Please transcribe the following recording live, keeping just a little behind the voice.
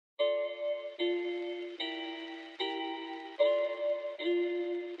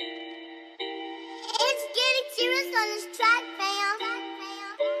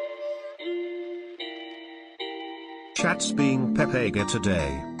Chat's being Pepega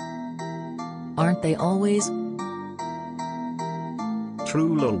today. Aren't they always?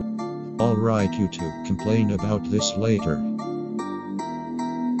 True lol. Alright, you two, complain about this later.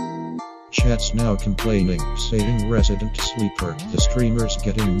 Chat's now complaining, saying resident sleeper, the streamer's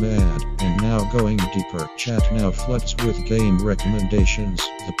getting mad, and now going deeper. Chat now floods with game recommendations,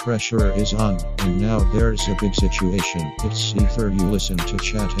 the pressure is on, and now there's a big situation. It's either you listen to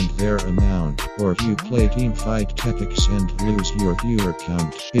chat and their amount, or you play teamfight tactics and lose your viewer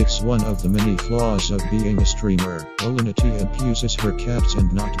count. It's one of the many flaws of being a streamer. Olinity abuses her cats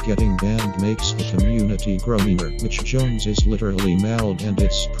and not getting banned makes the community grow meaner, which Jones is literally mauled and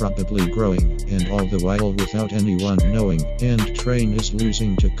it's probably growing, and all the while without anyone knowing, and Train is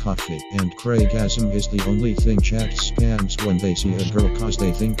losing to Coffee, and Craigasm is the only thing chat spams when they see a girl cause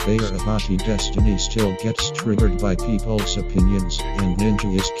they think they are a hottie. Destiny still gets triggered by people's opinions, and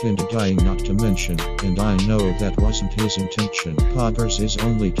Ninja is kinda dying not to mention, and I know that wasn't his intention. Poggers is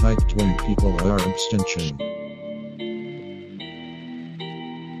only typed when people are abstention.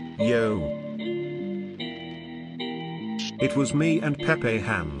 Yo. It was me and Pepe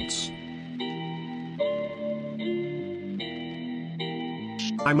Hands.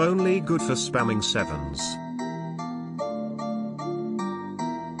 I'm only good for spamming sevens.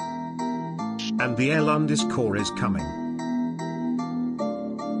 And the Elundis core is coming.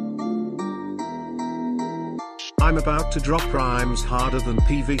 I'm about to drop rhymes harder than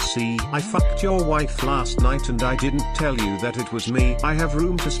PVC. I fucked your wife last night and I didn't tell you that it was me. I have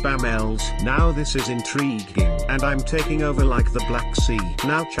room to spam L's. Now this is intriguing. And I'm taking over like the Black Sea.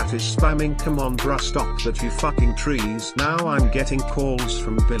 Now chat is spamming, come on bruh, stop that you fucking trees. Now I'm getting calls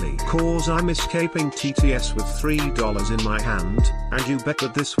from Billy. Cause I'm escaping TTS with $3 in my hand. And you bet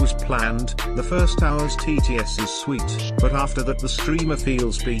that this was planned. The first hour's TTS is sweet. But after that the streamer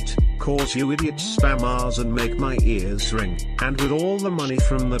feels beat. Cause you idiots spam R's and make my ears ring. And with all the money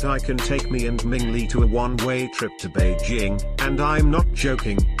from that I can take me and Ming Li to a one-way trip to Beijing. And I'm not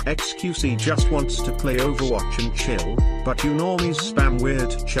joking, XQC just wants to play Overwatch and chill, but you normies spam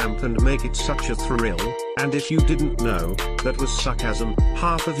weird champ and make it such a thrill. And if you didn't know, that was sarcasm.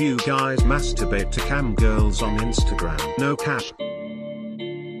 Half of you guys masturbate to cam girls on Instagram. No cap.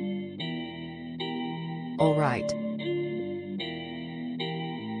 Alright.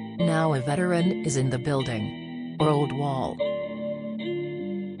 Now a veteran is in the building. Or old wall.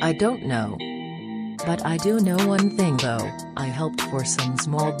 I don't know. But I do know one thing though, I helped Forson's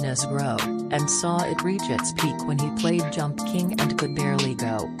moldness grow, and saw it reach its peak when he played Jump King and could barely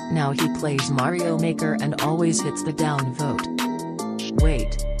go. Now he plays Mario Maker and always hits the down vote.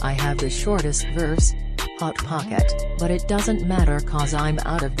 Wait, I have the shortest verse? Hot Pocket, but it doesn't matter cause I'm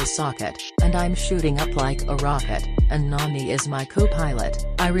out of the socket, and I'm shooting up like a rocket, and Nani is my co-pilot.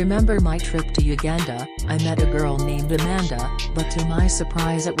 I remember my trip to Uganda, I met a girl named Amanda, but to my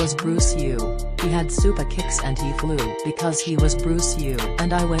surprise it was Bruce Yu. He had super kicks and he flew because he was Bruce Yu.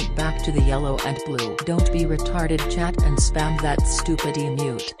 And I went back to the yellow and blue. Don't be retarded chat and spam that stupid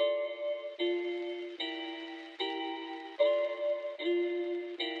emote.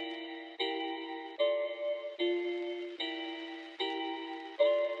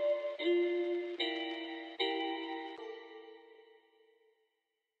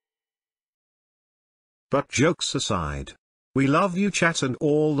 But jokes aside, we love you chat and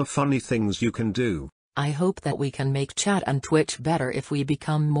all the funny things you can do. I hope that we can make chat and Twitch better if we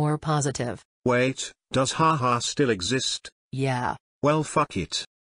become more positive. Wait, does haha still exist? Yeah. Well fuck it.